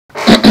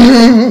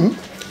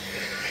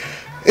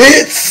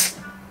It's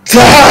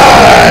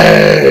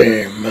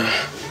time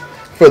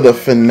for the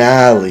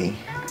finale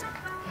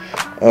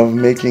of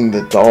making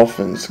the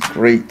Dolphins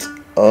great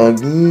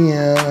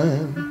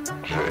again.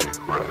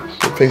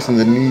 We're facing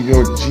the New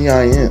York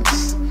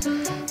Giants,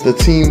 the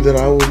team that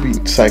I will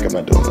beat. Psych, I'm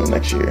not doing it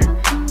next year.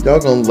 Y'all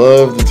gonna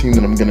love the team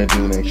that I'm gonna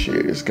do next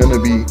year. It's gonna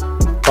be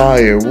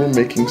fire. We're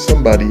making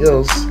somebody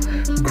else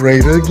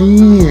great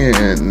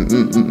again.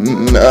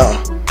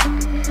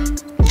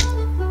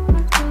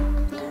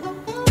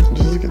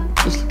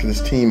 Just look at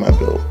this team I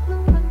built.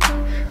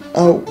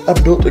 I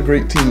built a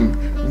great team,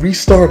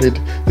 restarted,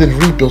 then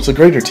rebuilt a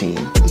greater team.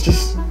 It's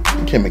just,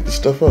 you can't make this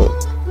stuff up.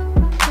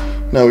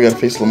 Now we gotta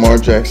face Lamar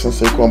Jackson,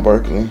 Saquon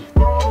Barkley,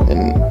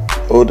 and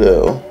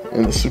Odell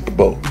in the Super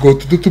Bowl. Go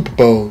to the Super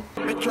Bowl.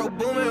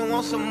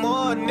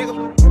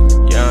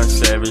 Young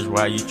Savage,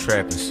 why you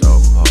trapping so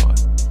hard?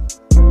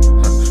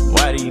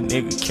 Why these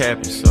niggas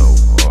capping so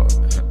hard?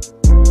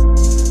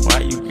 Why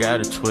you got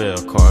a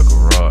 12-car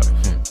garage?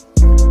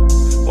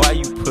 Why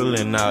you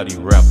pulling out these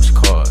rappers'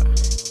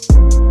 cards?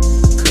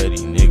 Cut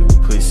these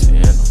niggas pussy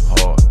and I'm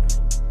hard.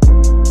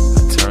 I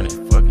turn it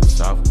fucking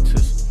soft into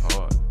some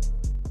hard.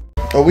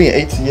 Oh, we in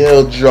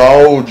ATL,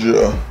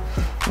 Georgia,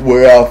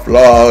 where I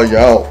fly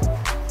out.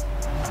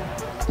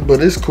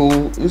 But it's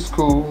cool. It's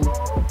cool.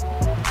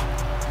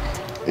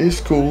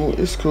 It's cool.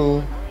 It's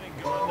cool.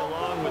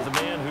 Along with the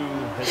man who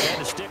has had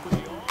to stick with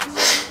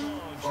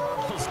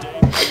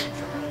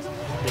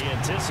the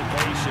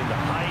anticipation, the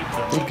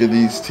hype. Look at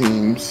these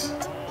teams.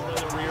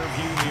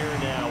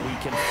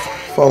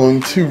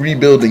 Following 2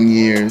 rebuilding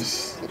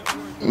years,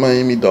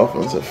 Miami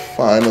Dolphins have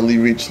finally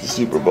reached the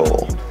Super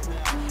Bowl.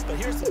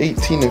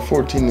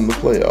 18-14 in the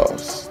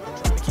playoffs.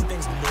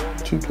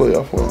 2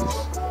 playoff wins.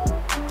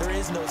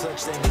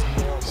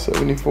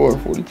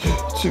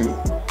 74-42.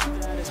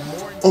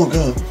 Oh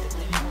god.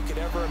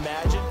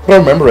 If I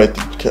remember right,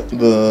 I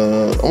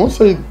want to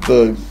say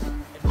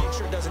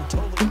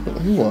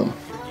who won?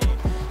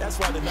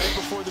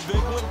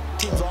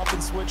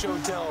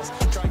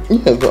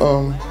 Yeah,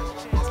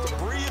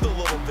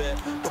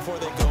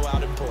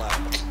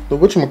 the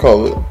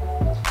whatchamacallit,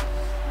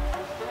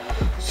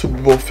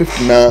 Super Bowl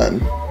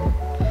 59. I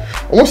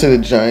want to say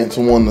the Giants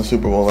won the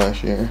Super Bowl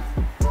last year.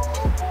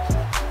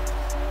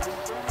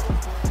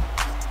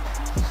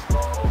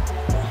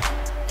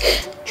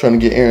 Trying to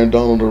get Aaron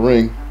Donald a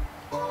ring.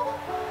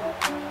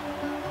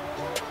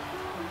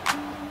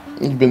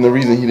 He's been the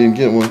reason he didn't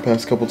get one the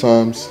past couple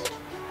times.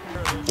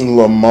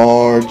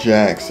 Lamar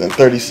Jackson,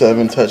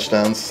 37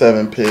 touchdowns,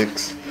 7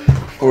 picks,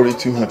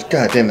 4,200.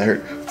 God damn, that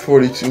hurt.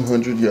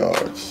 4,200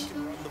 yards.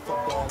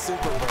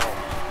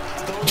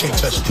 Can't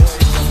touch this.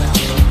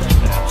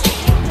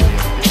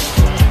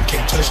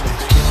 Can't touch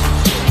this.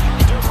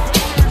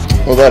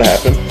 Well, that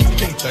happened.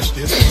 Can't touch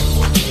this.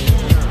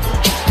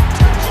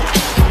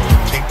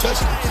 Can't touch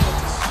this.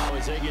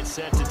 As they get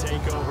set to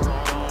take over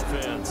on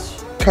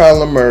offense.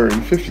 Kyler Murray,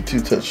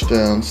 52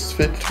 touchdowns,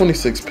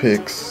 26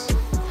 picks,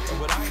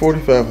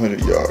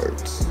 4,500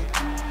 yards.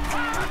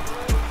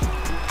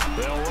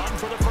 They'll run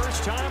for the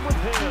first time with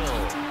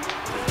Hill.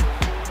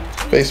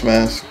 Face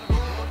mask.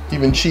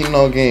 You've been cheating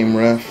all game,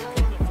 ref.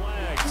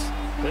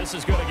 This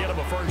is going to get him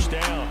a first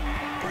down.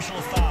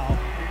 Personal foul.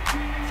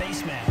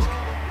 Face mask.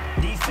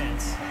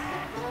 Defense.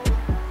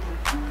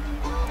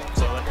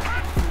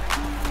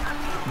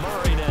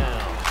 Murray now.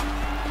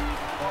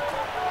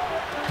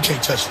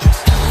 Can't touch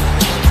this.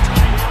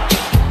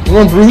 Come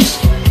on, Bruce.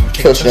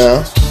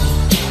 Touchdown.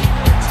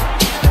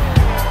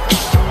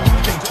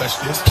 Can't touch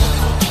this.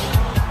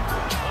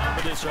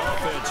 For this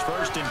offense,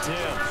 1st and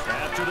 10.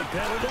 After the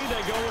penalty,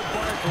 they go with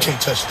Barkley.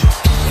 Can't touch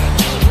this.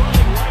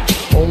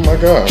 Oh my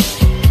god.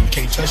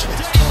 Can't touch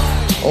this.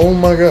 Oh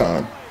my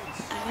god.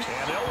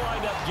 And they'll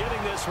wind up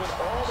getting this one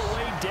all the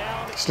way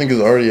down. This nigga's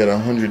already at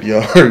 100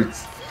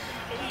 yards.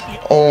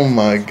 Oh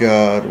my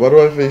god. Why do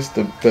I face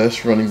the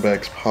best running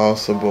backs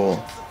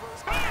possible?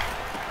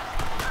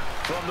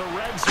 From the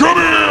red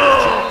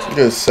zone.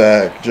 Good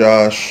sack,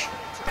 Josh.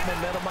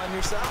 Momentum on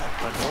your side.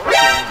 Unfortunately, the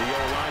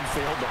O-line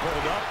failed to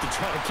hold up to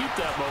try to keep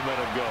that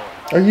momentum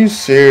going. Are you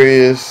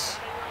serious?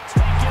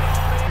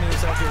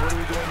 What are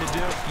we going to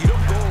do? You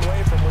don't go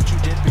away from what you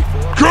did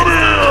before. Come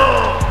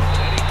here!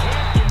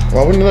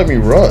 Why wouldn't you let me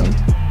run?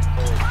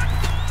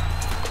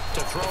 To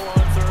throw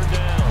on 3rd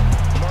down.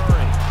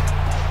 Murray.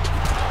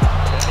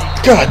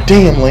 God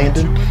damn,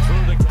 Landon. On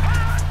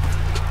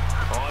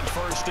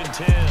 1st and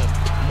 10.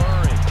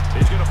 Murray.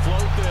 He's going to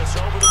float this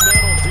over the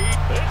middle deep.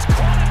 It's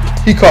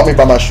caught. He caught me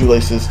by my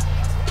shoelaces.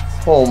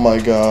 Oh my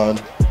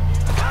god.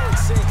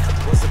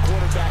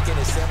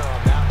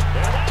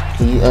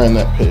 You earned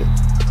that pick.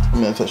 I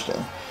mean, a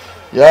touchdown.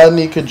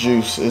 Yanika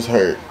Juice is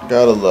hurt.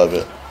 Gotta love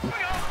it.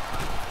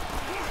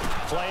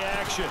 Play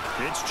action.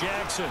 It's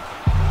Jackson.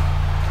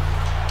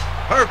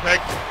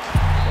 Perfect.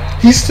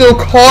 He still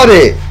caught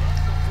it.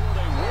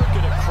 They work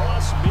it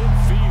across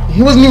midfield.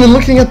 He wasn't even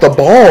looking at the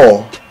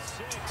ball. 6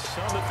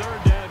 on the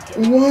 3rd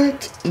down.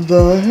 What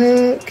the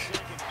heck?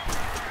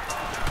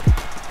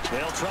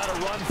 They'll try to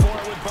run for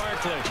it with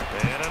Barkley.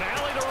 And an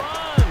alley to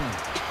run.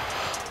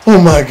 Oh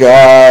my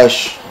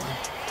gosh.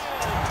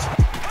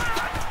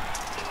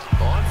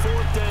 On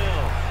fourth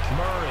down,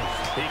 Murray.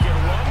 He can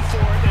run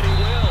for it, and he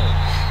will.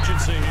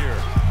 Should see here.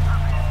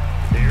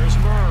 Here's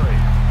Murray.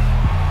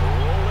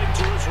 Rolling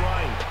to his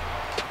right.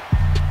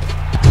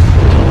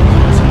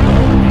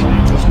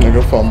 This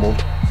nigga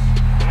fumbled.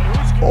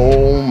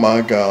 Oh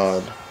my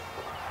god.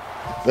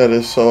 That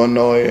is so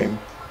annoying.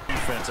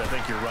 Defense, I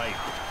think you're right.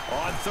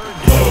 On third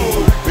down.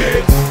 Oh,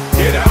 bitch,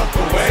 get out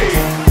the way.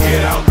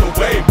 Get out the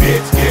way,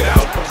 bitch, get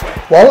out the way.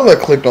 Why did I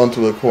click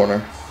onto the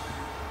corner?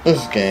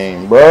 This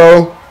game,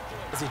 bro.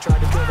 As he tried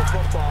to throw the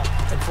football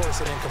and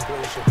force an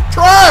incompletion.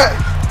 Try!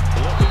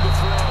 Looking to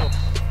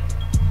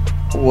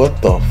throw.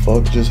 What the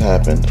fuck just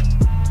happened?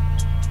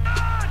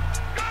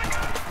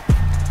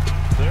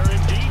 They're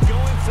indeed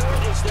going for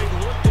it as they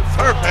look to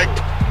throw. Perfect.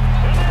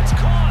 And that's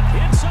caught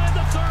inside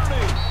the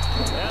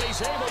 30. And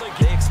he's able to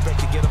They expect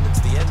to get him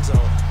into the end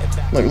zone and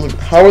back. Like, look,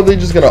 how are they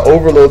just gonna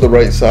overload the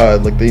right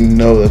side? Like, they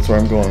know that's where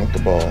I'm going with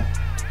the ball.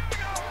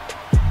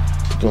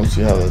 Don't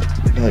see how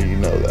you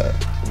know that.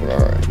 But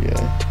alright,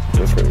 yeah.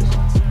 They're crazy.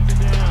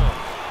 down.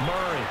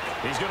 Murray,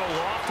 he's going to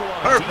loft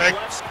one. Perfect.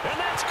 And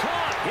that's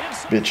caught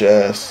inside. Bitch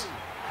ass.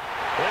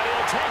 And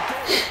he'll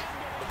take it.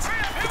 It's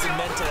a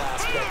mental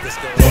aspect this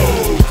goes.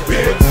 Oh,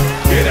 bitch,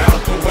 get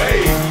out the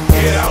way.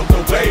 Get out the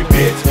way,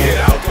 bitch, get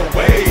out the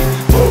way.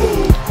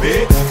 Oh,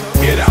 bitch,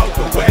 get out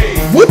the way.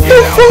 What the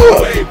Get out the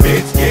fuck? way,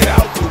 bitch, get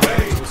out the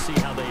way. We'll see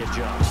how they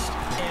adjust.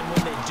 And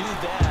when they do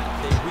that,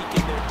 they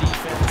weaken their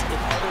defense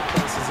in other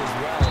places as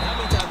well. How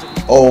many times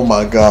have Oh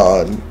my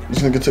god. This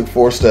nigga took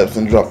 4 steps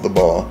and dropped the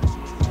ball. by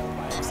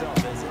himself,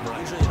 is it?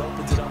 Usually it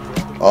opens it up for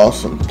other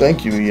Awesome.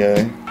 Thank you, EA.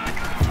 On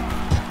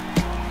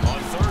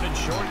third and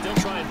short, they'll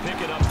try and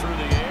pick it up through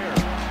the air.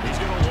 He's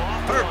going to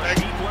loft one. Perfect.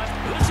 Deep left.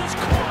 This is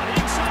caught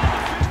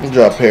inside the Good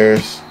job,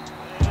 Paris.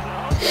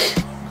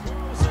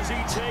 as he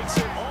takes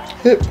it all.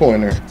 Hit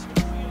pointer.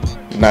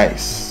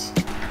 Nice. On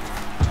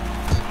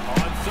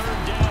third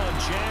down,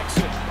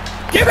 Jackson.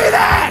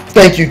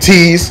 Thank you,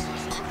 Tease. And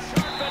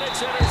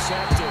it's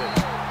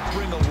intercepted.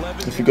 Bring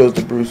 11. If he goes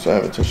to Bruce, I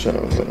have a touchdown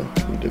over him.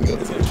 He didn't go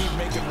to Bruce.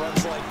 making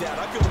runs like that.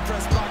 I feel the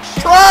press box.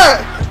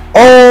 Try!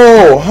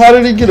 Oh, how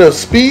did he get a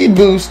speed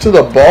boost to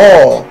the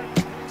ball?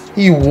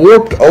 He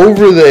warped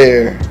over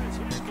there.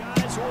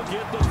 Guys will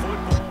get the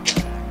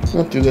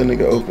football. Not threw that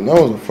nigga open.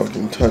 That was a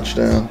fucking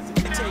touchdown.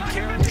 Take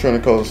care I'm trying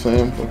to call the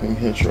same fucking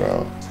hitch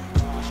route.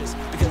 cautious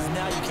because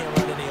now you can't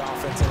run any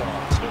offense at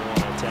all. Still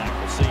on attack.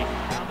 We'll see.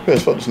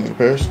 Paris, fuck this nigga,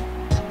 Paris.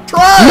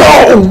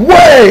 Try! No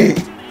way!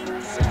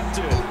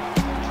 Intercepted.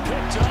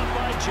 Picked up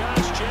by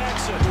Josh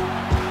Jackson.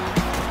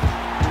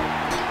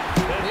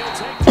 And he'll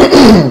take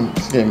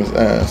This game is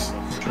ass.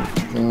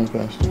 No,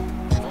 pass. from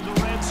the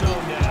red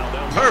zone now.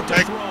 They'll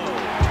Perfect. throw.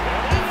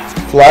 And it's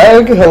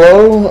Flag?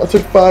 Hello? I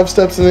took 5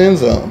 steps in the end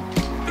zone.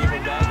 People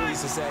Bagley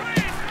used to say,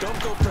 don't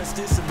go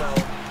prestissimo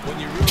when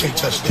you really Can't want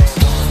touch to this.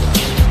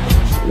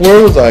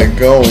 Where was I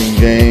going,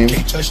 game?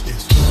 Can't touch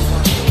this.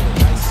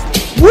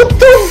 What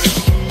the?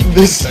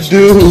 This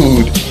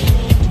dude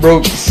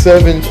broke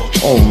 7.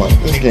 Oh my,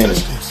 this Can't game touch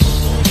is. this.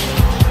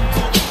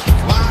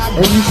 Are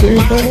you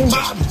serious, man?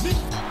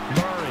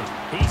 Murray.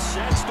 He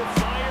sets the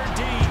fire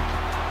deep.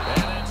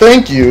 And it's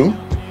Thank you.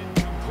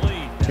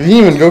 complete. He didn't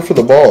even go for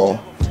the ball.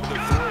 The 3.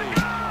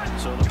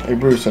 So the Hey,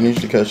 Bruce, I need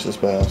you to catch this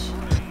pass.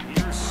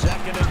 here's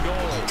second and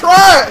goal.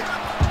 Try!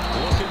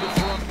 Looking to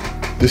throw.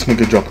 This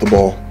nigga dropped the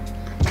ball.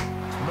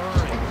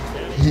 Murray.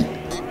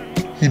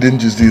 He didn't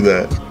just do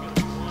that.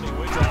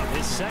 With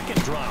his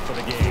second drop of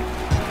the game.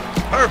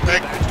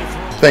 Perfect. Back to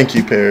throw. Thank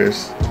you,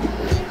 Paris.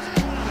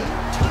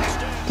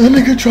 That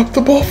nigga dropped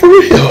the ball for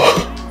real. the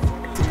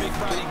big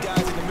body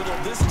guys in the middle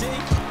of this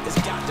team has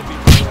got to be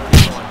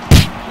priority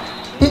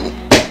one.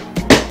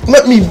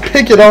 Let me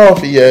pick it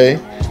off, EA. And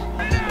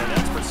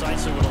that's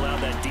precisely what allowed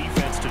that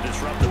defense to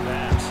disrupt the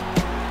pass.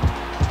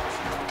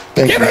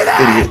 Thank you,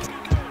 idiot.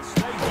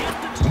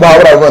 Why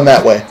would I run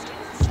that way?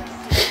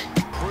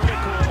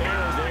 Critical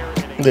error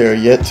there. And They're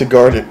yet to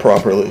guard it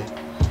properly.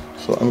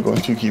 So I'm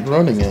going to keep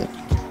running it.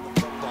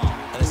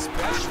 And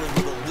especially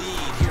with a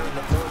lead here in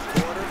the fourth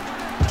quarter,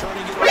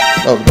 turning it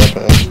That was a bad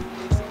pass.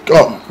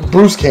 Oh,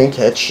 Bruce can't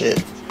catch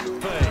shit.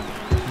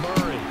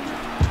 Murray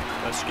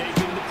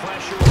escaping the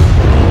pressure.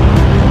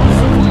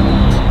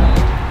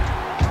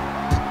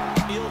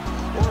 field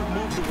or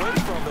moved away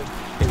from it.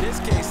 In this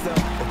case, though,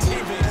 the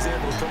teammate is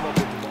able to come up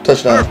with the ball.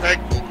 Touchdown.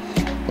 Perfect.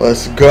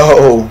 Let's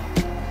go.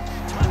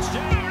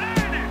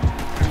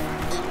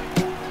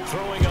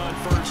 Throwing on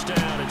first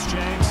down, it's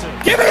Jackson.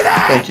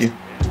 Thank you.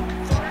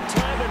 Third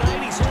time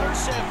tonight, he's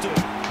intercepted.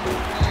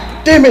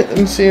 Damn it,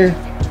 I'm here.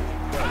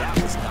 That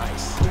was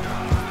nice.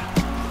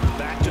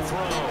 Back to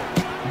throw.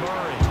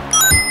 Murray.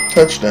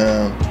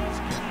 Touchdown.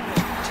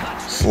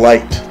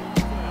 Slight.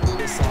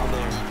 This all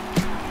there.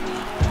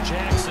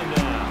 Jackson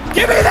now.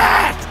 Give me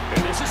that!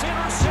 And this is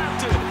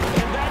intercepted.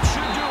 And that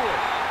should do it.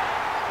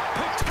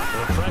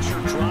 The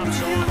pressure drops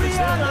off as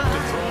they look to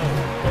throw.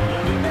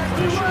 Relieving the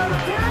pressure.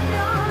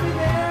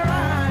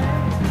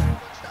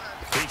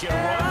 He can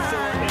run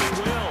for it, and he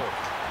will.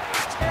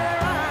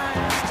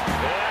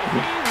 And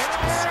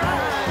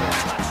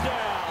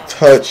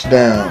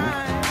touchdown.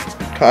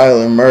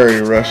 Kyler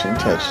Murray rushing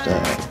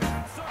touchdown.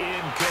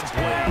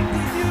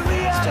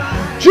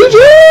 GG!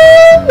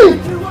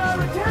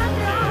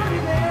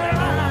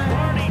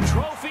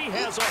 Trophy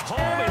has a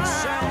home in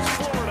South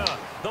Florida.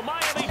 The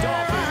Miami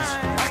Dolphins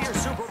are your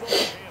Super Bowl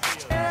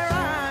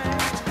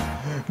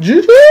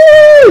champions.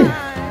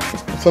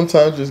 GG!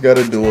 Sometimes you just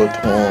gotta do it,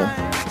 Tom.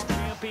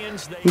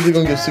 Who's they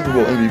gonna give Super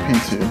Bowl MVP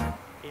to?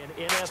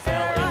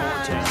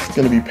 It's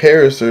gonna be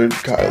Paris or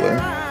Kyler.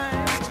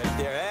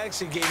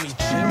 So,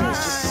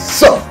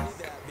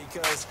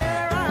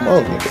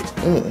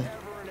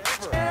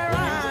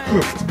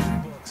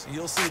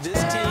 You'll see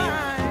this team.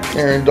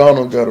 Aaron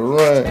Donald got a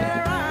run.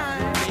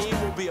 Your name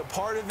will be a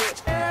part of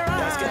it.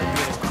 That's got to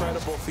be an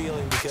incredible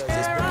feeling because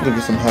it's been. Look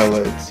at some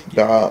highlights.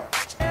 Dot.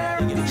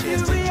 They get a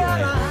chance to enjoy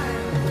it.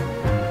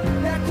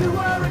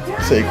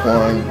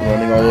 Saquon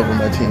running all over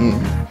my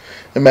team.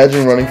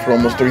 Imagine running for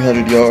almost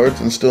 300 yards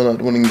and still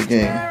not winning the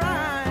game.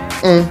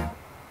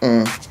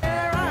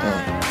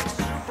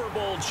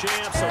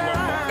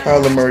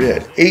 Kyler Murray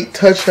had 8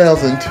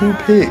 touchdowns and 2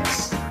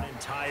 picks.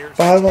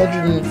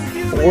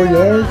 504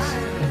 yards.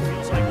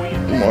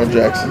 Lamar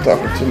Jackson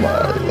talking to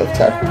my left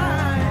tackle.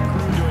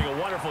 Doing a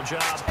wonderful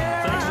job.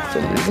 Thanks For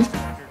some reason.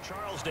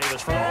 Charles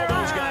Davis. For all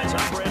those guys,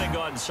 I'm Brandon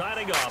Gunn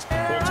signing off.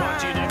 We'll talk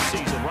to you next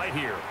season right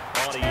here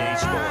on EA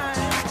Sports.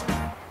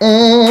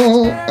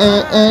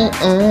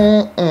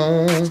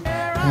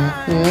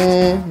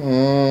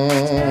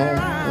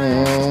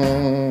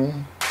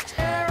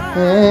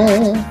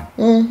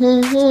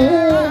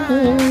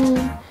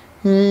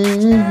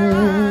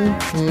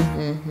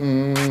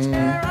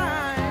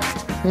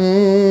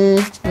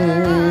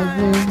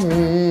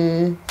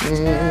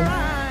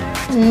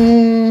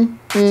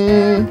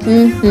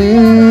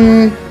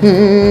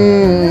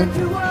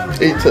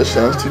 Eight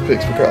touchdowns, 2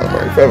 picks for Kyler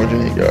Murray,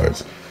 508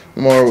 yards.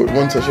 Lamar with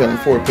 1 touchdown and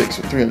 4 picks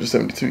for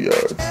 372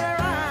 yards.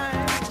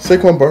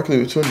 Saquon Barkley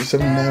with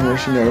 279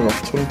 rushing yards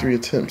off 23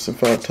 attempts and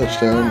 5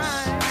 touchdowns.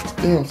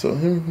 Damn, so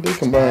they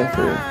combined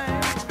for,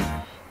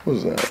 what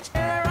was that?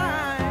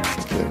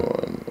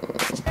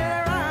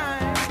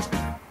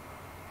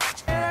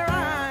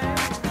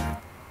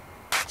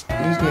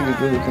 These niggas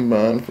really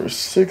combined for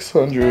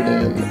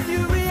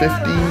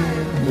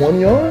 651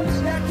 yards?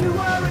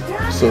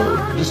 So,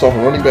 just off a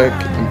running back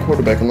and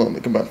quarterback alone,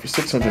 they combined for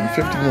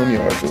 651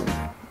 yards of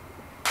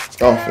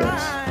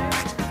offense.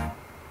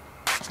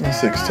 And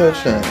 6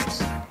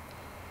 touchdowns.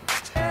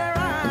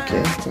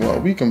 Okay, well,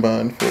 we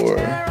combined for...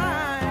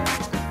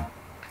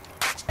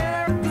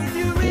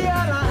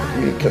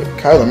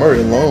 Kyler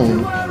Murray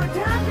alone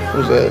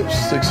was at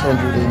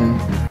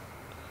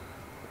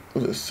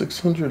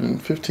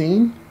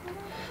 615?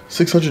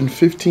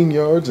 615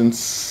 yards and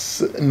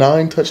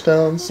 9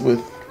 touchdowns with,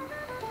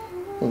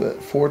 what was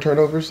that, 4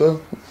 turnovers though?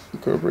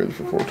 Incorporated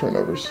for 4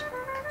 turnovers.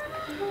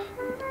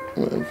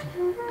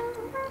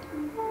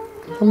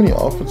 How many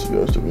offensive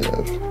yards do we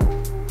have?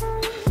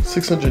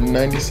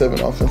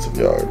 697 offensive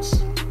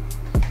yards.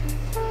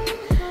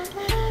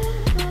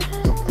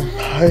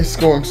 Highest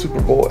scoring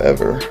Super Bowl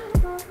ever.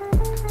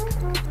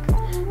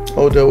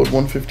 Odell with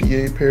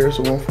 158, Paris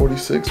with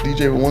 146,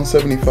 DJ with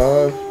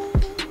 175.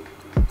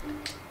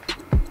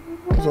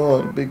 There's a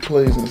lot of big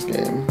plays in this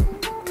game.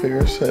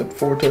 Paris had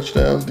 4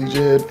 touchdowns,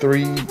 DJ had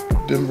 3,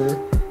 Denver,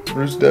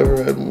 Bruce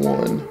Dever had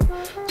 1.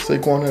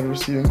 Saquon had a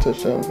receiving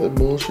touchdown with that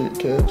bullshit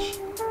catch.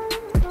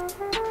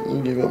 We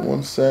gave up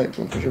 1 sack.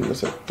 I'm pretty sure we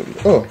sacked 3.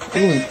 Oh,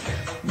 really?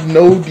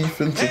 No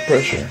defensive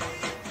pressure.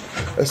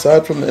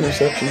 Aside from the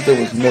interceptions, there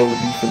was no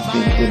defense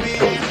being really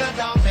played.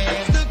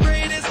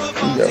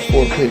 We got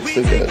 4 picks.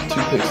 They got 2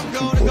 picks and 2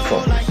 forced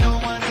fumbles.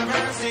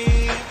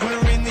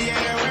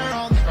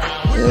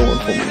 And 1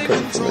 fumble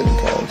recovered for Landon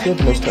Collins. Who had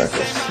the most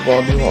tackles?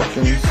 Vontae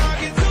Hawkins,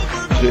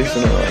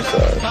 Jason on our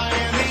side.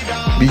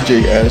 BJ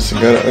Addison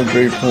got an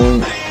upgrade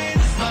point.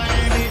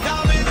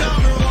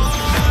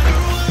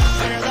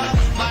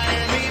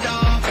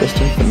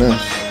 Justin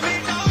Finesse.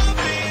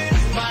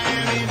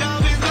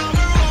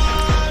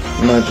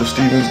 Nigel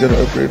Stevens got an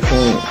upgrade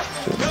point.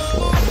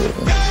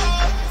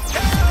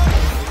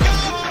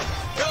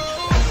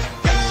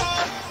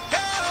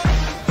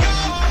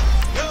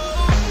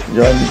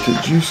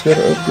 Yannick Juice got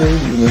an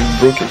upgrade, even though he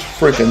broke his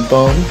freaking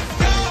thumb.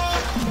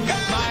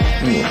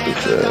 You know,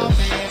 bitch ass.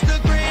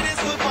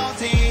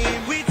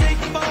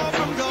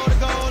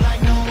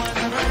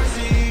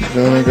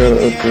 Jonah got an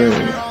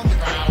upgrade.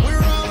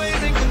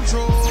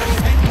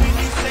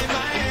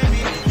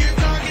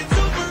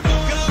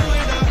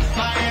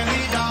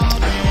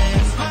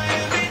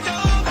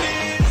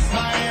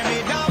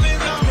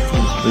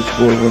 This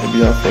boy going to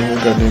be out for the whole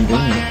goddamn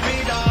game.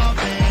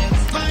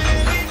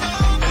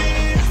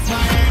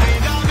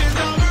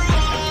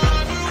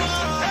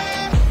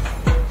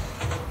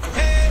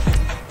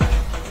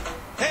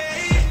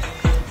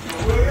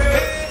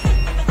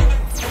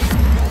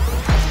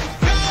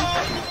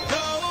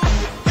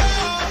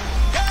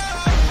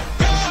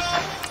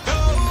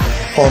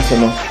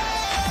 Fontenot.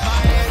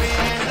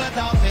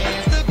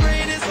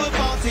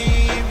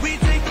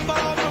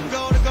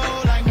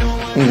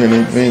 We're going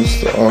to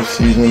advance the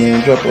off-season,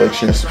 and drop a like,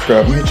 share, and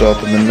subscribe, and hit y'all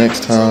up in the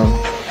next time.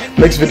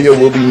 Next video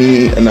will be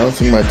me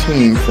announcing my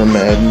team for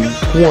Madden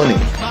 20.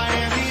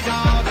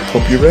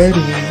 Hope you're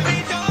ready.